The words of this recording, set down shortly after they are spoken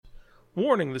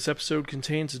Warning, this episode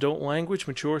contains adult language,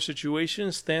 mature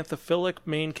situations, thanatophilic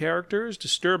main characters,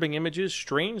 disturbing images,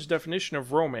 strange definition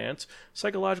of romance,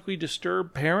 psychologically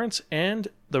disturbed parents, and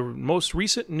the most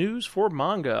recent news for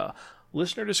manga.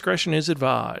 Listener discretion is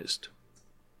advised.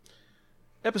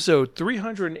 Episode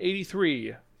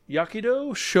 383,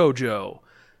 Yakido Shoujo.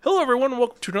 Hello everyone, and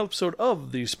welcome to another episode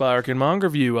of the Spiraken Manga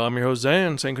Review. I'm your host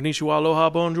Zan, saying konnichiwa,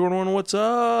 aloha, bonjour, and what's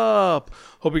up?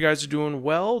 Hope you guys are doing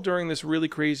well during this really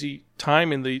crazy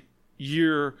time in the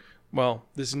year,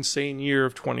 this insane year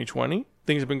of 2020.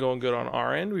 Things have been going good on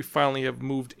our end. We finally have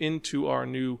moved into our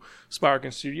new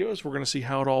Spiraken Studios. We're going to see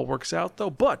how it all works out though,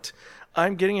 but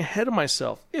I'm getting ahead of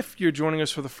myself. If you're joining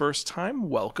us for the first time,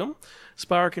 welcome.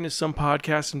 Spiraken is some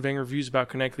podcasts and Vang reviews about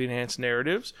connectly enhanced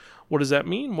narratives. What does that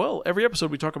mean? Well, every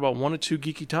episode we talk about one or two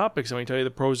geeky topics and we tell you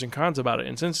the pros and cons about it.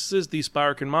 And since this is the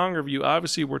Spiraken Manga Review,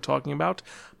 obviously we're talking about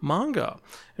manga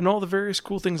and all the various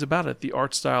cool things about it. The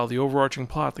art style, the overarching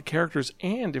plot, the characters,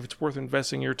 and if it's worth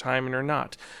investing your time in or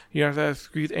not. You don't have to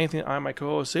agree with anything I and my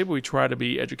co-host say, but we try to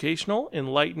be educational,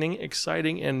 enlightening,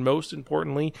 exciting, and most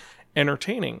importantly,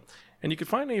 entertaining. And you can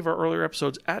find any of our earlier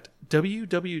episodes at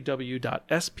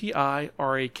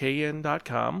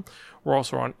www.spirakn.com. We're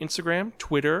also on Instagram,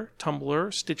 Twitter,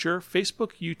 Tumblr, Stitcher,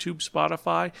 Facebook, YouTube,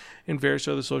 Spotify, and various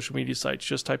other social media sites.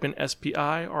 Just type in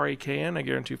SPIRAKN. I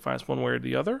guarantee you find us one way or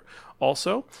the other.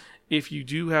 Also, if you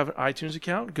do have an iTunes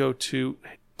account, go to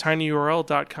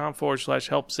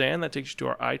tinyurl.com/helpzan. That takes you to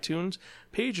our iTunes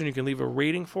page, and you can leave a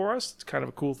rating for us. It's kind of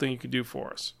a cool thing you can do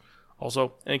for us.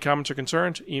 Also, any comments or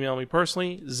concerns, email me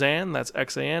personally, Zan, that's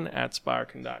Xan,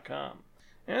 @spiraken.com.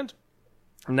 And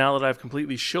now that I've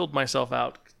completely shilled myself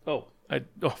out, I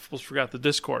almost forgot the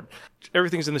Discord.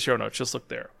 Everything's in the show notes, just look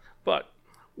there. But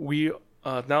now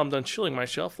I'm done chilling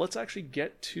myself, let's actually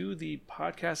get to the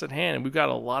podcast at hand. And we've got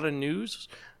a lot of news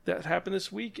that happened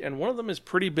this week, and one of them is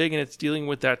pretty big, and it's dealing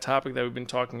with that topic that we've been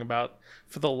talking about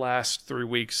for the last 3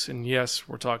 weeks. And yes,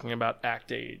 we're talking about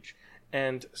Act Age.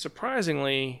 And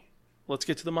surprisingly, let's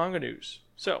get to the manga news.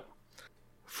 So,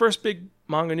 first big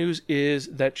manga news is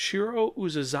that Shiro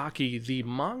Uzazaki, the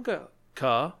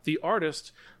mangaka, the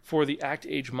artist for the Act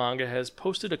Age manga, has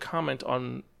posted a comment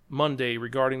on Monday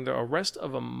regarding the arrest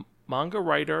of a manga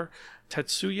writer,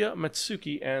 Tetsuya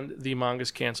Matsuki, and the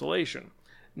manga's cancellation.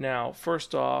 Now,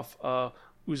 first off,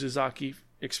 Uzazaki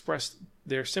expressed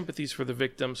their sympathies for the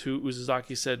victims, who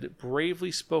Uzazaki said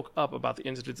bravely spoke up about the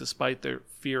incident despite their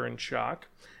fear and shock.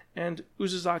 And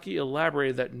Uzazaki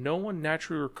elaborated that no one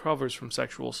naturally recovers from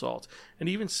sexual assault, and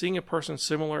even seeing a person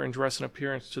similar in dress and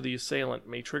appearance to the assailant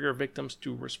may trigger victims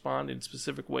to respond in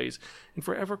specific ways and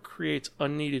forever creates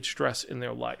unneeded stress in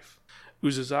their life.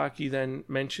 Uzazaki then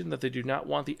mentioned that they do not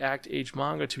want the Act Age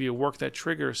manga to be a work that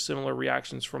triggers similar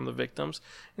reactions from the victims,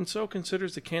 and so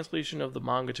considers the cancellation of the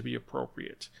manga to be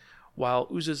appropriate. While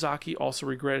Uzazaki also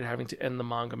regretted having to end the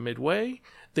manga midway,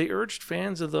 they urged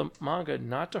fans of the manga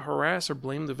not to harass or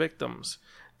blame the victims.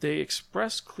 They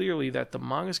expressed clearly that the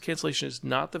manga's cancellation is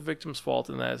not the victim's fault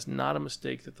and that it's not a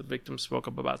mistake that the victims spoke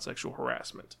up about sexual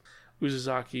harassment.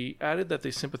 Uzazaki added that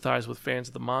they sympathize with fans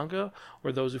of the manga,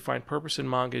 or those who find purpose in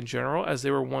manga in general, as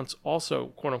they were once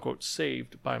also, quote-unquote,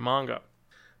 saved by manga.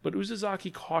 But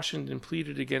Uzazaki cautioned and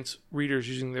pleaded against readers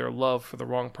using their love for the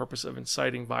wrong purpose of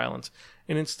inciting violence,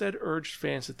 and instead urged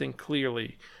fans to think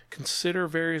clearly, consider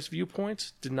various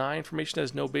viewpoints, deny information that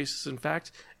has no basis in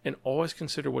fact, and always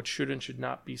consider what should and should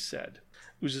not be said.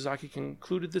 Uzazaki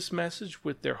concluded this message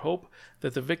with their hope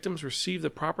that the victims receive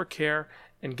the proper care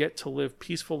and get to live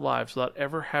peaceful lives without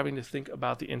ever having to think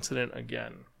about the incident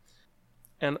again.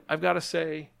 And I've got to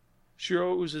say,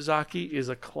 Shiro Uzazaki is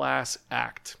a class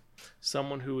act.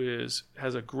 Someone who has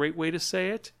a great way to say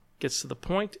it, gets to the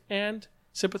point, and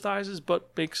sympathizes,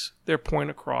 but makes their point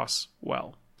across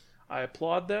well. I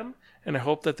applaud them, and I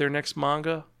hope that their next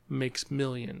manga makes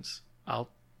millions. I'll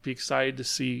be excited to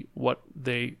see what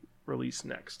they release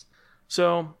next.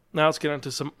 So, now let's get on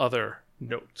to some other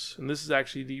notes. And this is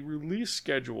actually the release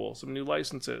schedule, some new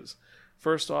licenses.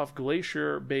 First off,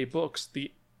 Glacier Bay Books,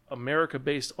 the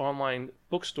America-based online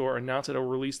bookstore, announced that it will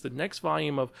release the next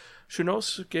volume of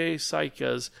Shinosuke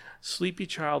Saika's Sleepy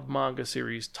Child manga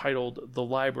series titled The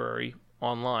Library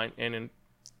online and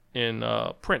in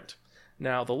print.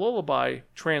 Now, The Lullaby,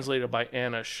 translated by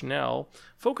Anna Schnell,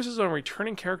 focuses on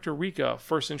returning character Rika,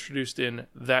 first introduced in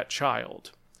That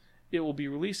Child. It will be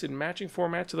released in matching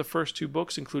format to the first two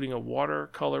books, including a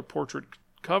watercolor portrait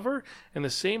cover and the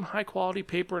same high-quality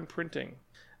paper and printing.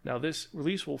 Now, this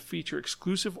release will feature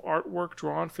exclusive artwork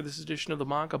drawn for this edition of the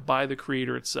manga by the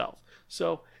creator itself.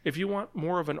 So, if you want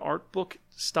more of an art book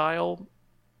style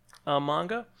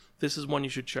manga, this is one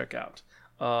you should check out.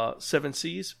 Seven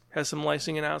Seas has some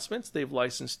licensing announcements. They've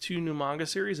licensed 2 new manga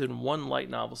series and 1 light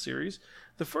novel series.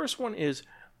 The first one is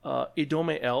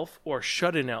Idome Elf, or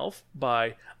Shut-in Elf,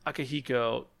 by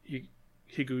Akihiko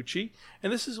Higuchi,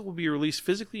 and will be released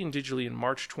physically and digitally in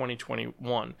March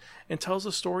 2021, and tells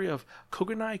the story of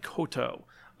Koganai Koto,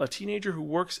 a teenager who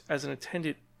works as an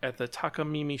attendant at the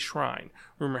Takamimi Shrine.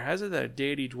 Rumor has it that a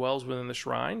deity dwells within the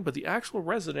shrine, but the actual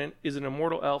resident is an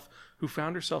immortal elf who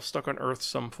found herself stuck on Earth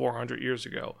some 400 years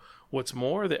ago. What's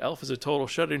more, the elf is a total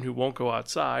shut-in who won't go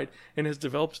outside and has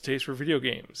developed a taste for video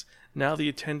games. Now the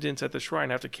attendants at the shrine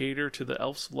have to cater to the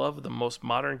elf's love of the most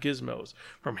modern gizmos,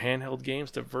 from handheld games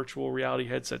to virtual reality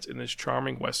headsets in this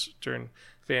charming Western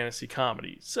fantasy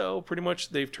comedy. So, pretty much,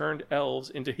 they've turned elves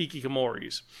into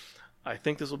hikikomoris. I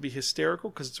think this will be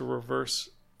hysterical because it's a reverse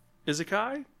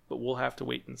isekai, but we'll have to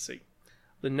wait and see.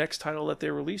 The next title that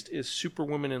they released is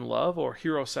Superwomen in Love, or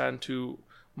Hiro-san to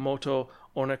Moto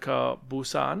Oneka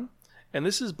Busan, and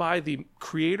this is by the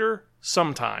creator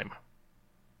Sometime.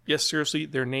 Yes, seriously,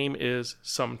 their name is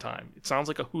Sometime. It sounds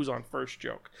like a Who's on First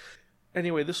joke.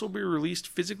 Anyway, this will be released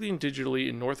physically and digitally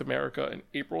in North America in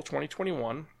April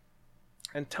 2021,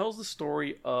 and tells the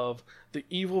story of the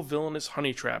evil villainous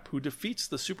Honeytrap, who defeats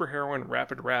the superheroine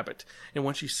Rapid Rabbit, and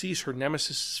when she sees her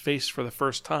nemesis' face for the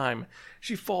first time,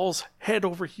 she falls head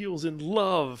over heels in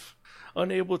love.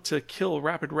 Unable to kill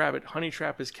Rapid Rabbit,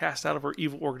 Honeytrap is cast out of her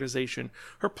evil organization,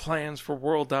 her plans for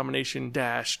world domination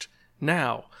dashed.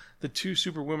 Now, the 2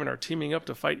 superwomen are teaming up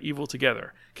to fight evil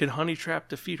together. Can Honeytrap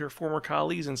defeat her former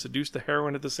colleagues and seduce the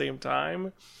heroine at the same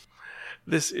time?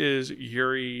 This is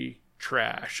Yuri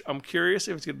trash. I'm curious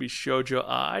if it's going to be Shoujo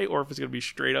Ai or if it's going to be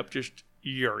straight up just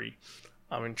Yuri.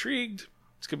 I'm intrigued.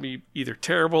 It's going to be either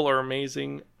terrible or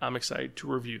amazing. I'm excited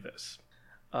to review this.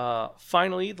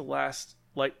 Finally, the last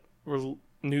light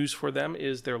news for them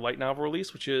is their light novel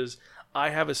release, which is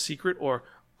I Have a Secret, or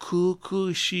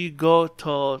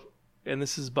Kukushigoto, and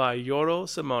this is by Yoro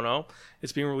Simono.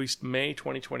 It's being released May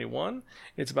 2021.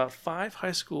 It's about 5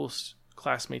 high school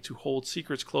classmates who hold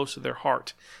secrets close to their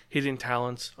heart, hidden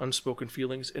talents, unspoken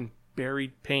feelings, and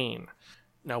buried pain.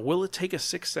 Now, will it take a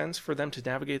sixth sense for them to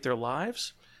navigate their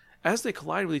lives? As they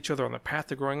collide with each other on the path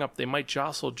to growing up, they might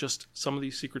jostle just some of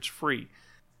these secrets free.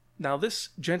 Now, this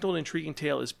gentle and intriguing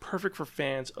tale is perfect for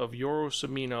fans of Yoro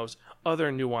Simono's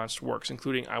other nuanced works,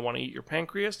 including I Want to Eat Your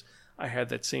Pancreas, I Had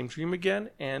That Same Dream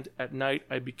Again, and At Night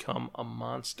I Become a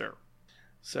Monster.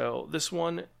 So this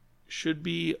one should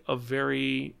be a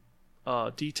very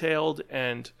detailed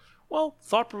and, well,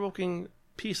 thought-provoking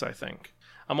piece, I think.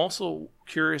 I'm also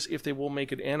curious if they will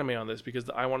make an anime on this, because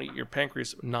the I Want to Eat Your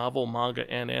Pancreas novel, manga,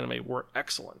 and anime were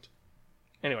excellent.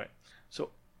 Anyway,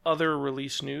 so other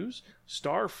release news.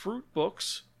 Star Fruit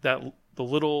Books, that the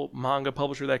little manga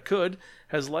publisher that could,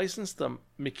 has licensed the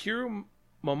Mikiru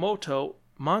Momoto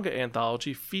manga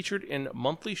anthology featured in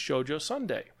Monthly Shoujo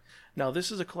Sunday. Now,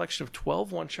 this is a collection of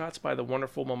 12 one-shots by the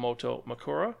wonderful Momoto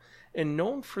Makura, and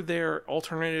known for their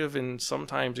alternative and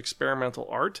sometimes experimental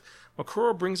art,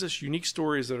 Makura brings us unique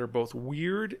stories that are both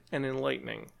weird and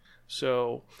enlightening.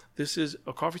 So, this is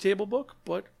a coffee table book,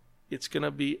 but it's going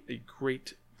to be a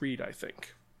great read, I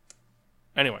think.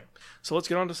 Anyway, so let's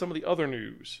get on to some of the other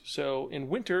news. So, in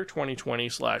winter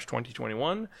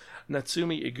 2020/2021,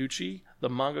 Natsumi Iguchi, the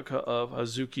mangaka of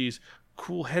Hazuki's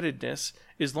Cool-Headedness,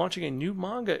 is launching a new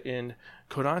manga in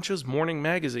Kodansha's Morning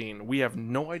Magazine. We have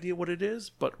no idea what it is,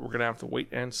 but we're going to have to wait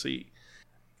and see.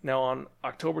 Now, on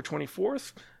October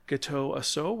 24th, Gato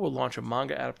Aso will launch a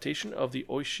manga adaptation of the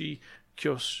Oishi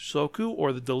Kyosoku,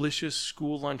 or the Delicious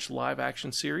School Lunch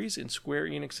live-action series, in Square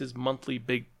Enix's monthly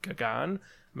Big Gagan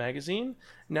magazine.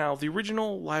 Now, the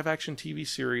original live-action TV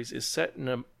series is set in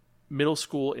a middle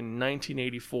school in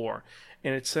 1984,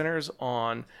 and it centers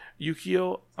on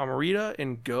Yukio Amarita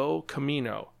and Go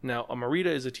Kamino. Now, Amarita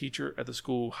is a teacher at the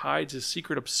school who hides his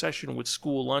secret obsession with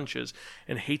school lunches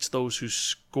and hates those who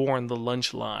scorn the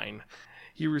lunch line.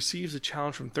 He receives a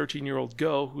challenge from 13-year-old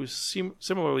Go, who is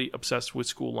similarly obsessed with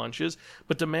school lunches,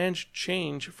 but demands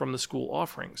change from the school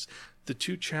offerings. The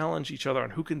two challenge each other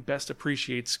on who can best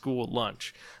appreciate school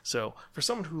lunch. So, for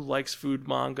someone who likes food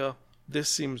manga, this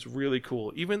seems really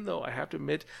cool, even though I have to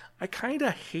admit, I kind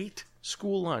of hate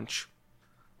school lunch.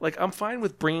 Like, I'm fine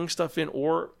with bringing stuff in,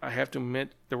 or I have to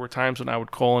admit, there were times when I would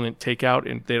call in and take out,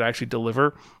 and they'd actually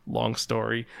deliver. Long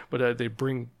story, but they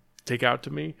bring take out to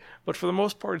me. But for the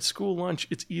most part, school lunch,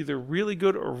 it's either really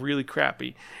good or really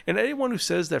crappy. And anyone who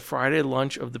says that Friday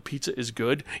lunch of the pizza is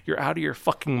good, you're out of your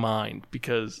fucking mind,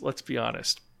 because let's be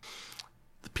honest,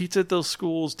 the pizza at those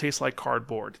schools tastes like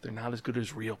cardboard. They're not as good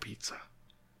as real pizza.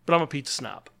 But I'm a pizza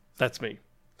snob. That's me.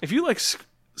 If you like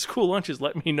school lunches,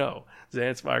 let me know.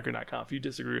 ZanSpiker.com if you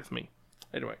disagree with me.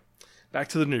 Anyway, back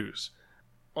to the news.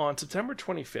 On September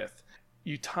 25th,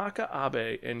 Yutaka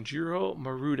Abe and Jiro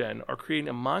Maruden are creating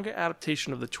a manga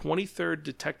adaptation of the 23rd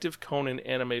Detective Conan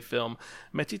anime film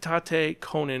Metitate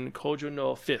Conan Kojo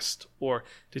no Fist, or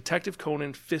Detective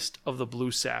Conan Fist of the Blue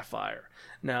Sapphire.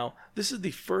 Now, this is the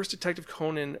first Detective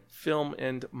Conan film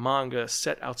and manga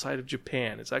set outside of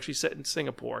Japan. It's actually set in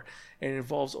Singapore, and it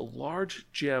involves a large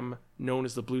gem known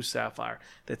as the Blue Sapphire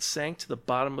that sank to the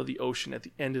bottom of the ocean at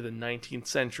the end of the 19th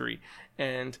century.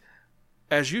 And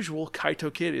as usual,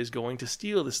 Kaito Kid is going to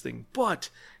steal this thing, but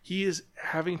he is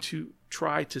having to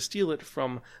try to steal it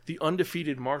from the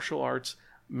undefeated martial arts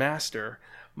master,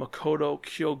 Makoto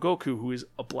Kyogoku, who is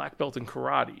a black belt in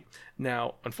karate.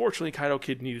 Now, unfortunately, Kaito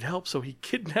Kid needed help, so he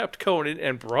kidnapped Conan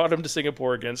and brought him to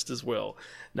Singapore against his will.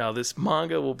 Now, this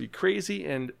manga will be crazy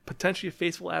and potentially a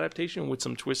faithful adaptation with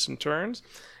some twists and turns.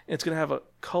 It's going to have a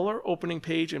color opening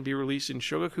page and be released in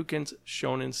Shogakukan's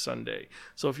Shonen Sunday.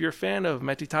 So if you're a fan of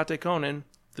Metitate Conan,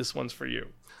 this one's for you.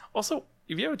 Also,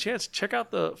 if you have a chance, check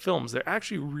out the films. They're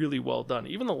actually really well done.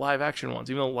 Even the live action ones.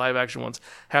 Even the live action ones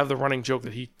have the running joke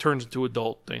that he turns into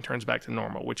adult, then he turns back to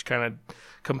normal, which kind of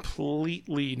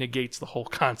completely negates the whole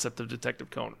concept of Detective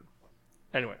Conan.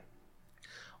 Anyway,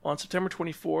 on September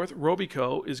 24th,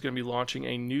 Robico is going to be launching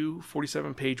a new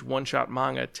 47-page one-shot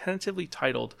manga tentatively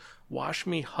titled Wash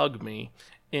Me, Hug Me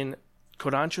in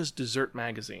Kodansha's Dessert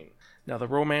Magazine. Now, the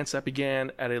romance that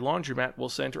began at a laundromat will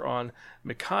center on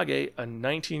Mikage, a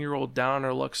 19-year-old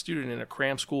down-on-her-luck student in a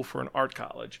cram school for an art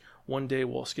college. One day,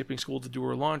 while skipping school to do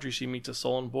her laundry, she meets a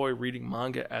sullen boy reading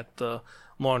manga at the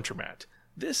laundromat.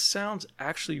 This sounds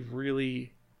actually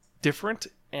really different,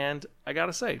 and I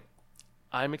gotta say,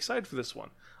 I'm excited for this one.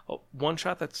 A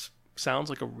one-shot that sounds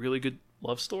like a really good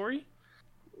love story?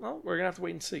 Well, we're gonna have to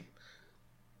wait and see.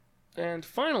 And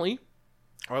finally,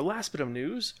 our last bit of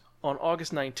news. On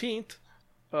August 19th,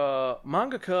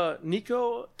 mangaka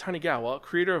Nico Tanigawa,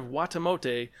 creator of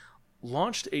Watamote,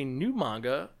 launched a new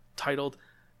manga titled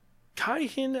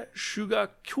Kaihin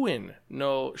Shugakuin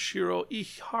no Shiro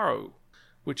Iharu,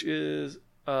 which is,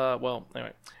 the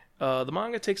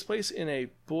manga takes place in a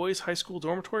boys' high school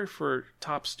dormitory for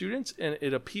top students, and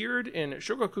it appeared in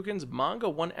Shogakukan's Manga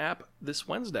 1 app this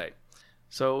Wednesday.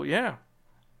 So, yeah,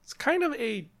 it's kind of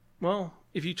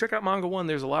if you check out Manga 1,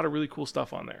 there's a lot of really cool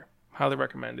stuff on there. Highly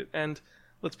recommend it. And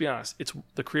let's be honest, it's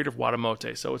the creator of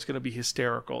Watamote, so it's going to be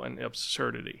hysterical and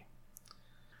absurdity.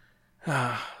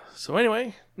 So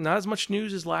anyway, not as much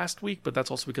news as last week, but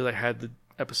that's also because I had the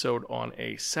episode on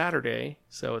a Saturday,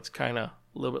 so it's kind of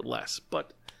a little bit less.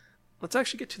 But let's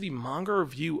actually get to the manga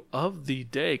review of the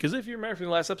day, because if you remember from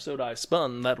the last episode, I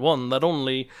spun that one, that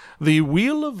only, the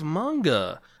Wheel of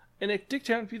Manga. And it did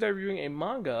turn out to be reviewing a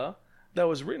manga that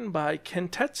was written by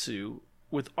Kentetsu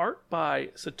with art by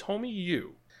Satomi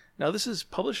Yu. Now, this is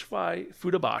published by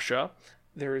Futabasha.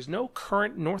 There is no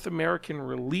current North American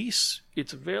release.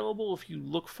 It's available if you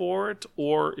look for it,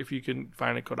 or if you can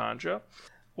find a Kodansha,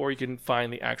 or you can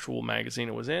find the actual magazine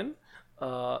it was in.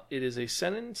 It is a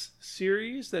sentence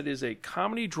series that is a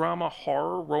comedy, drama,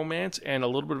 horror, romance, and a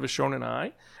little bit of a shonen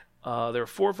ai. There are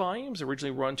 4 volumes,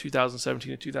 originally run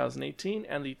 2017 to 2018,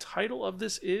 and the title of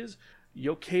this is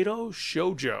Yokedo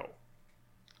Shoujo.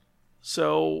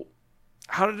 So,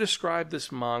 how to describe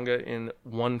this manga in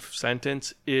one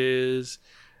sentence is: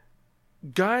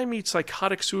 guy meets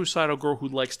psychotic suicidal girl who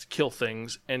likes to kill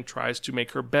things and tries to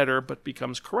make her better but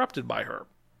becomes corrupted by her.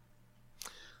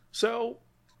 So,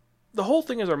 the whole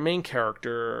thing is our main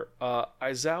character,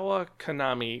 Aizawa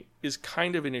Kanami, is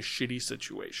kind of in a shitty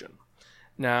situation.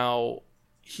 Now,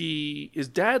 his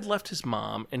dad left his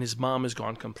mom, and his mom has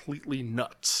gone completely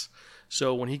nuts.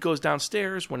 So when he goes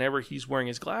downstairs, whenever he's wearing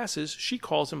his glasses, she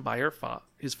calls him by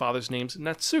his father's name's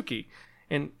Natsuki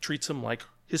and treats him like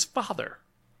his father.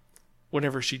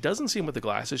 Whenever she doesn't see him with the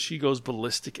glasses, she goes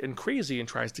ballistic and crazy and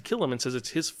tries to kill him and says it's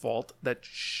his fault that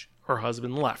her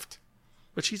husband left.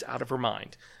 But she's out of her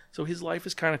mind. So his life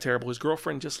is kind of terrible. His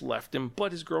girlfriend just left him,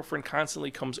 but his girlfriend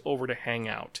constantly comes over to hang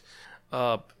out.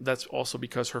 That's also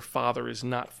because her father is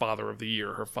not Father of the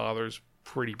Year. Her father's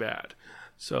pretty bad.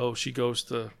 So she goes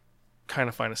to kind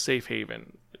of find a safe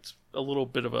haven. It's a little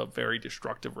bit of a very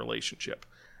destructive relationship.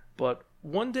 But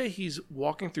one day he's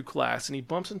walking through class and he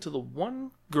bumps into the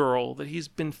one girl that he's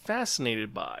been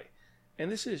fascinated by.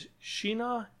 And this is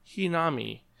Shina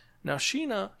Hinami. Now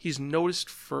Shina, he's noticed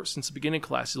since the beginning of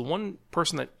class. He's the one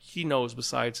person that he knows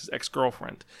besides his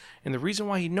ex-girlfriend. And the reason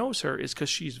why he knows her is because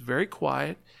she's very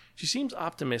quiet. She seems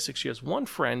optimistic. She has one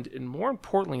friend. And more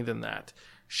importantly than that,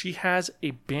 she has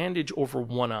a bandage over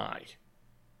one eye.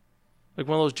 Like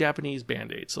one of those Japanese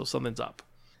band-aids, so something's up.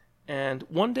 And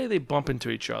one day they bump into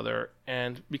each other,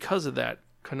 and because of that,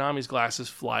 Konami's glasses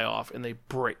fly off and they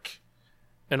break.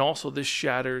 And also this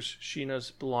shatters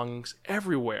Sheena's belongings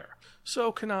everywhere.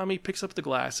 So Konami picks up the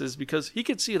glasses because he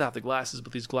can see without the glasses,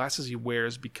 but these glasses he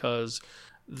wears because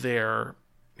they're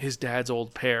his dad's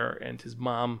old pair, and his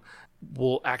mom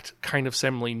will act kind of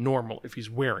semi-normal if he's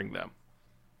wearing them.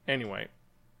 Anyway,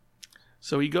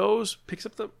 so he goes, picks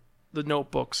up the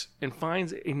notebooks, and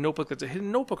finds a notebook that's a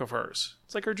hidden notebook of hers.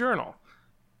 It's like her journal.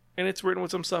 And it's written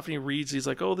with some stuff, and he reads. He's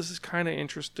like, oh, this is kind of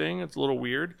interesting. It's a little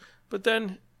weird. But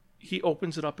then he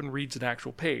opens it up and reads an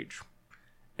actual page.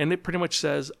 And it pretty much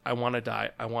says, I want to die,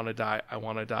 I want to die, I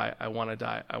want to die, I want to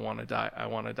die, I want to die, I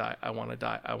want to die, I want to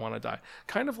die, I want to die.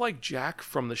 Kind of like Jack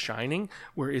from The Shining,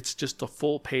 where it's just a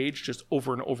full page, just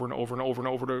over and over and over and over and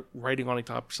over, writing on the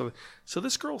top. So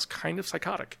this girl's kind of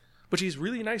psychotic, but she's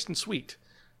really nice and sweet.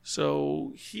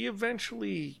 So she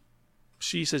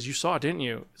says, you saw it, didn't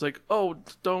you? It's like, oh,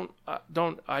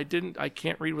 I didn't, I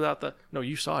can't read without no,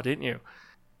 you saw it, didn't you?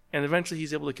 And eventually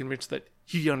he's able to convince that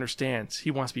he understands.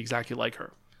 He wants to be exactly like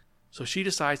her. So she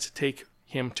decides to take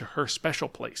him to her special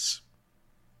place.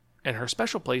 And her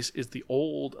special place is the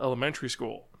old elementary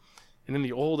school. And in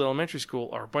the old elementary school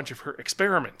are a bunch of her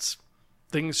experiments.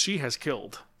 Things she has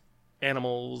killed.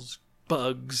 Animals,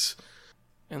 bugs.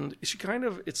 And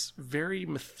it's very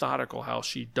methodical how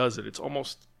she does it. It's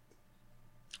almost,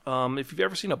 if you've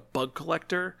ever seen a bug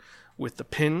collector with the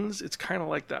pins, it's kind of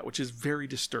like that, which is very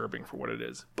disturbing for what it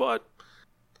is. But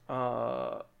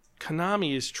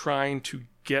Konami is trying to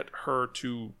get her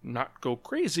to not go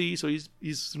crazy, so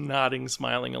he's nodding,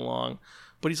 smiling along,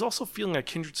 but he's also feeling a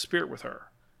kindred spirit with her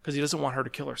because he doesn't want her to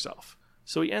kill herself.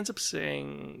 So he ends up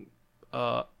saying,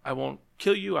 "I won't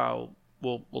kill you.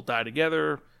 We'll die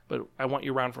together, but I want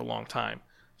you around for a long time."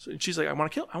 So she's like, "I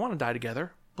want to die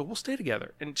together, but we'll stay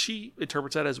together." And she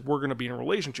interprets that as we're going to be in a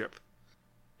relationship.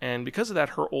 And because of that,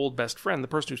 her old best friend, the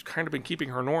person who's kind of been keeping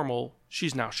her normal,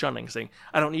 she's now shunning, saying,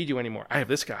 I don't need you anymore. I have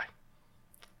this guy.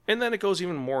 And then it goes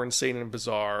even more insane and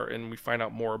bizarre, and we find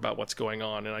out more about what's going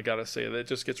on. And I gotta say that it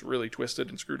just gets really twisted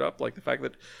and screwed up. Like the fact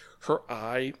that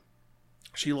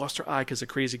she lost her eye because a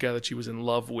crazy guy that she was in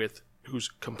love with, who's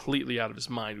completely out of his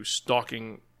mind, who's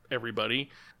stalking everybody,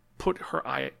 put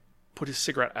his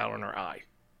cigarette out on her eye.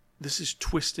 This is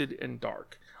twisted and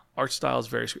dark. Art style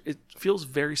is it feels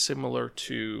very similar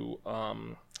to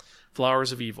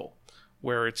Flowers of Evil,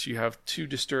 where you have two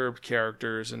disturbed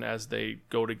characters, and as they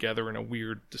go together in a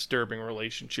weird, disturbing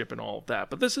relationship and all of that.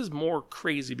 But this is more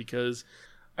crazy because,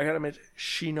 I gotta admit,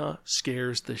 Sheena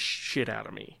scares the shit out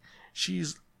of me.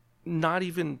 She's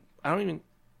Thanatophobia,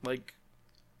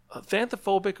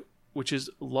 which is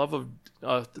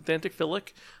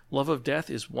Thanatophilic, love of death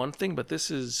is one thing, but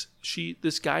this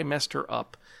guy messed her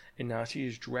up. And now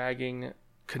she's dragging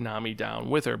Konami down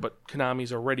with her. But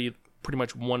Konami's already pretty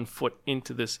much 1 foot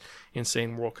into this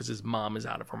insane world because his mom is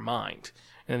out of her mind.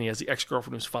 And then he has the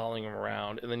ex-girlfriend who's following him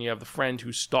around. And then you have the friend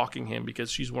who's stalking him because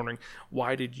she's wondering,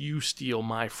 why did you steal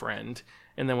my friend?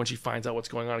 And then when she finds out what's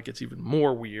going on, it gets even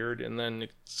more weird. And then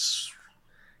it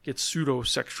gets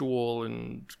pseudo-sexual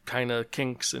and kind of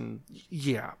kinks. And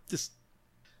yeah,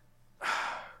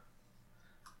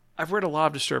 I've read a lot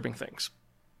of disturbing things.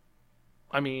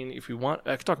 I mean, if we want,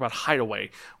 I could talk about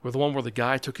Hideaway, where the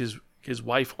guy took his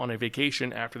wife on a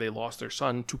vacation after they lost their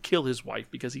son to kill his wife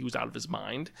because he was out of his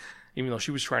mind, even though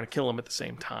she was trying to kill him at the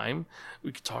same time.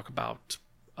 We could talk about,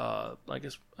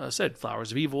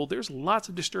 Flowers of Evil. There's lots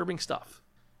of disturbing stuff.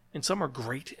 And some are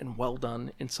great and well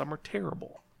done, and some are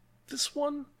terrible. This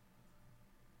one,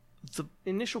 the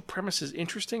initial premise is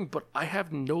interesting, but I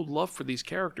have no love for these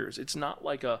characters. It's not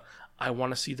like I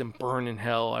want to see them burn in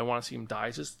hell, I want to see them die.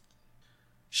 It's just,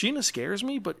 Sheena scares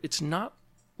me, but it's not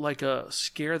like a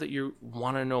scare that you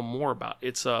want to know more about.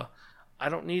 It's I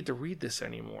don't need to read this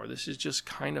anymore. This is just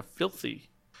kind of filthy.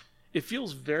 It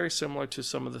feels very similar to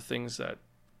some of the things that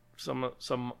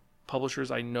some publishers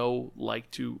I know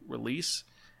like to release.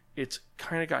 It's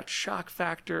kind of got shock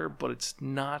factor, but it's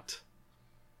not.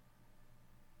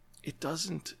 It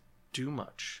doesn't do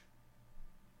much.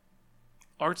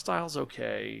 Art style's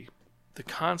okay. The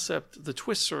concept, the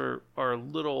twists are a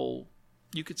little.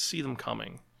 You could see them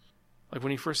coming. Like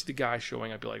when you first see the guy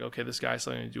showing up, you're like, okay, this guy has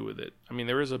something to do with it. I mean,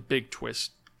 there is a big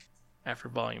twist after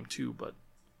Volume 2, but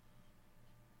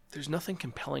there's nothing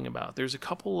compelling about it. There's a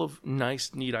couple of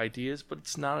nice, neat ideas, but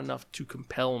it's not enough to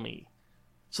compel me.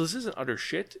 So this isn't utter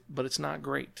shit, but it's not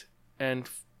great. And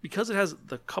because it has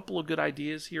the couple of good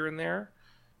ideas here and there,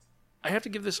 I have to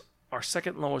give this our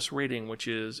second lowest rating, which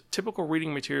is typical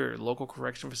reading material, local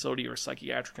correction facility, or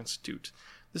psychiatric institute.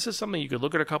 This is something you could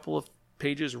look at a couple of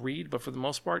pages, read, but for the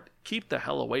most part, keep the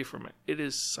hell away from it. It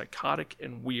is psychotic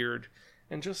and weird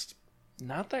and just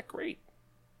not that great.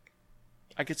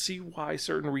 I could see why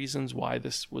certain reasons why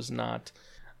this was not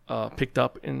picked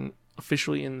up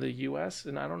officially in the U.S.,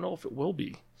 and I don't know if it will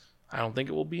be. I don't think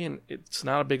it will be, and it's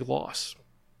not a big loss.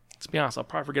 Let's be honest, I'll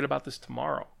probably forget about this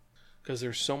tomorrow because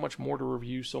there's so much more to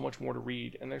review, so much more to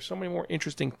read, and there's so many more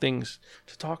interesting things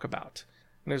to talk about.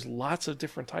 And there's lots of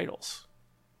different titles.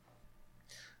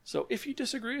 So if you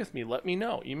disagree with me, let me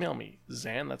know. Email me,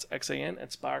 Zan, that's Xan,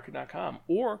 @Spiraken.com.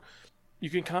 Or you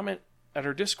can comment at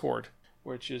our Discord,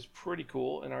 which is pretty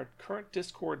cool. And our current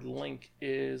Discord link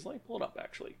is, let me pull it up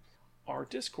actually. Our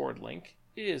Discord link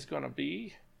is going to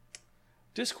be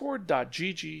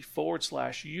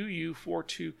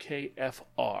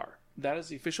discord.gg/UU42KFR. That is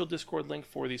the official Discord link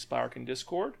for the Spiraken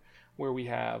Discord, where we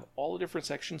have all the different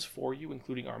sections for you,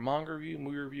 including our manga review,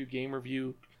 movie review, game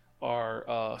review, our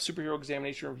superhero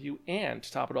examination review, and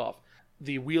to top it off,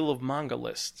 the Wheel of Manga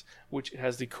list, which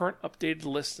has the current updated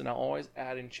list, and I'll always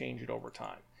add and change it over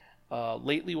time.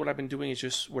 Lately, what I've been doing is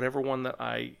just whatever one that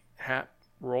I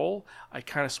roll, I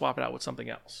kind of swap it out with something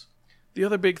else. The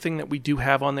other big thing that we do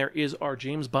have on there is our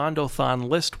James Bondothon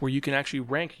list, where you can actually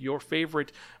rank your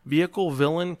favorite vehicle,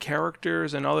 villain,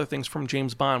 characters, and other things from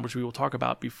James Bond, which we will talk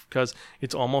about because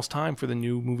it's almost time for the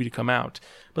new movie to come out.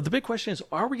 But the big question is,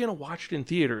 are we going to watch it in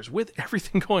theaters with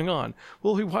everything going on?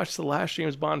 Will we watch the last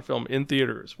James Bond film in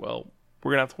theaters? Well,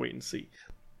 we're going to have to wait and see.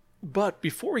 But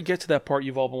before we get to that part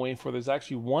you've all been waiting for, there's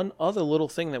actually one other little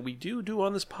thing that we do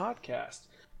on this podcast.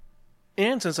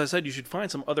 And since I said you should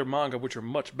find some other manga which are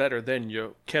much better than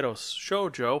Yokeros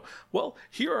Shoujo, well,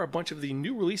 here are a bunch of the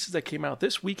new releases that came out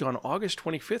this week on August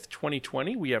 25th,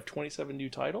 2020. We have 27 new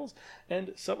titles,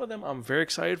 and some of them I'm very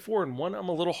excited for, and one I'm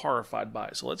a little horrified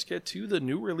by. So let's get to the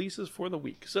new releases for the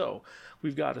week. So,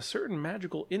 we've got A Certain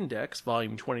Magical Index,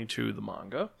 Volume 22, the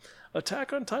manga.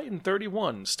 Attack on Titan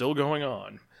 31, still going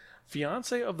on.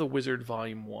 Fiancé of the Wizard,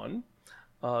 Volume 1.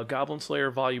 Goblin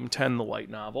Slayer, Volume 10, the light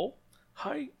novel.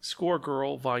 High Score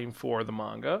Girl, Volume 4, the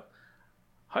manga.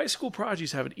 High School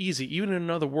Prodigies Have It Easy, Even in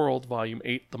Another World, Volume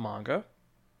 8, the manga.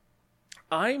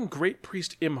 I'm Great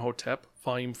Priest Imhotep,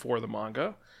 Volume 4, the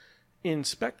manga.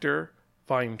 Inspector,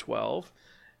 Volume 12.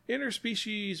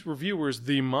 Interspecies Reviewers,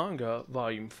 the manga,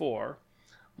 Volume 4.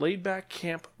 Laid Back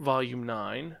Camp, Volume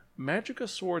 9. Magica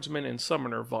Swordsman and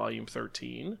Summoner, Volume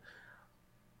 13.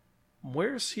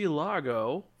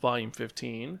 Murcielago, Volume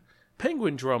 15.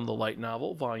 Penguin Drum, the light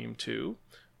novel, Volume 2.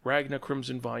 Ragna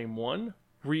Crimson, Volume 1.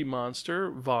 Re-Monster,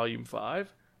 Volume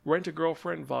 5.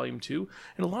 Rent-A-Girlfriend, Volume 2.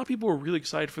 And a lot of people are really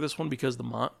excited for this one because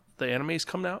the anime's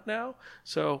coming out now.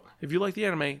 So if you like the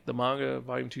anime, the manga,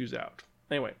 Volume 2's out.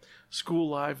 Anyway, School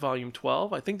Live, Volume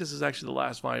 12. I think this is actually the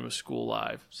last volume of School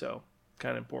Live, so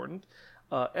kind of important.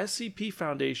 SCP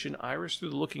Foundation, Iris Through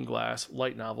the Looking Glass,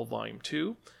 light novel, Volume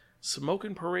 2.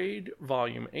 Smokin' Parade,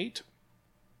 Volume 8.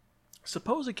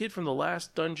 Suppose a Kid from the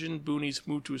Last Dungeon Boonies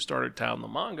Moved to a Starter Town, the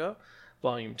manga,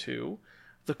 Volume 2.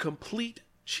 The Complete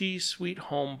Chi Sweet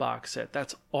Home box set.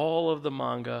 That's all of the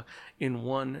manga in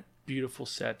one beautiful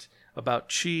set about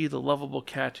Chi, the lovable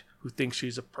cat who thinks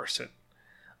she's a person.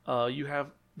 You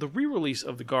have the re-release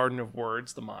of The Garden of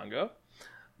Words, the manga.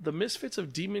 The Misfits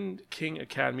of Demon King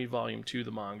Academy, Volume 2,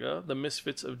 the manga. The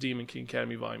Misfits of Demon King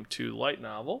Academy, Volume 2, light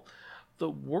novel. The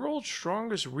World's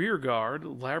Strongest Rearguard,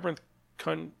 Labyrinth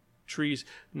Country's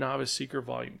Novice Seeker,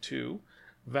 Volume 2.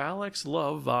 Valek's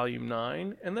Love, Volume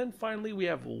 9. And then finally we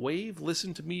have Wave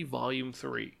Listen to Me, Volume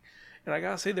 3. And I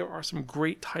gotta say, there are some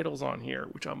great titles on here,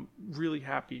 which I'm really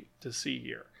happy to see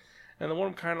here. And the one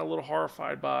I'm kind of a little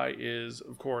horrified by is,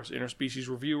 of course, Interspecies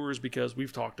Reviewers, because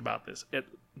we've talked about this ad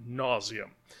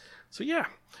nauseum. So yeah,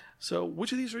 so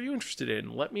which of these are you interested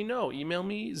in? Let me know. Email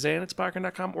me,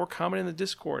 zan@spiraken.com, or comment in the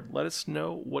Discord. Let us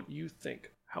know what you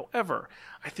think. However,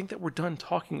 I think that we're done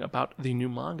talking about the new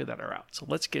manga that are out. So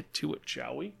let's get to it,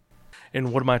 shall we?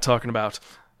 And what am I talking about?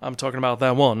 I'm talking about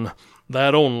that one,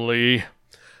 that only,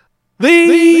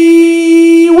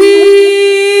 the Wheel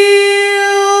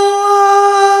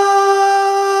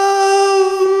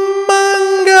of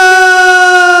Manga!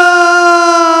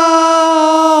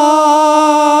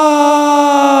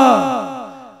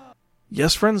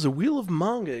 Yes, friends, the Wheel of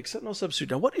Manga, except no substitute.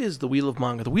 Now, what is the Wheel of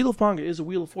Manga? The Wheel of Manga is a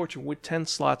Wheel of Fortune with 10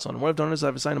 slots on it. What I've done is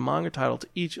I've assigned a manga title to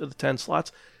each of the 10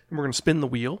 slots, and we're going to spin the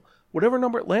wheel. Whatever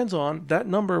number it lands on, that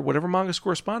number, whatever manga is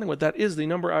corresponding with, that is the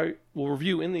number I will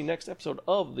review in the next episode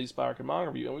of the Spiraken Manga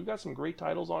Review. And we've got some great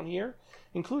titles on here,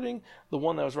 including the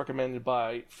one that was recommended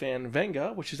by Fan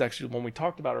Venga, which is actually the one we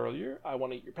talked about earlier, I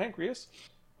Want to Eat Your Pancreas.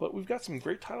 But we've got some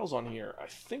great titles on here. I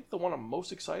think the one I'm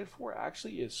most excited for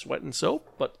actually is Sweat and Soap,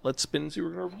 but let's spin and see what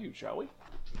we're going to review, shall we?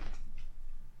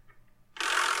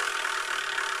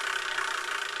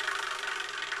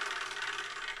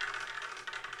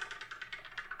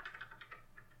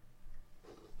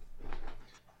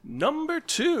 Number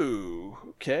 2.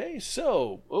 Okay,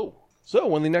 so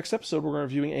in the next episode, we're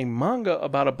reviewing a manga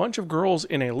about a bunch of girls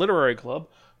in a literary club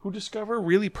who discover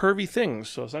really pervy things.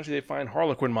 So essentially, they find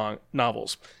Harlequin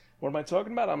novels. What am I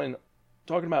talking about? I'm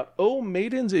talking about Oh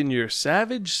Maidens in Your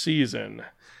Savage Season.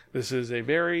 This is a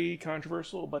very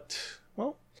controversial, but,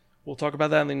 well, we'll talk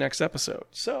about that in the next episode.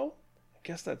 So, I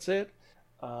guess that's it.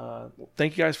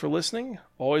 Thank you guys for listening.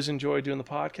 Always enjoy doing the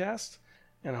podcast,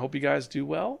 and I hope you guys do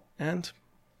well. And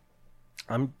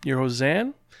I'm your host,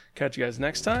 Zan. Catch you guys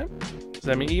next time.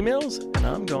 Send me emails, and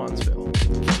I'm Gonzville.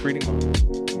 Keep reading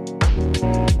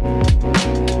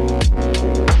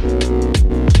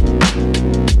on.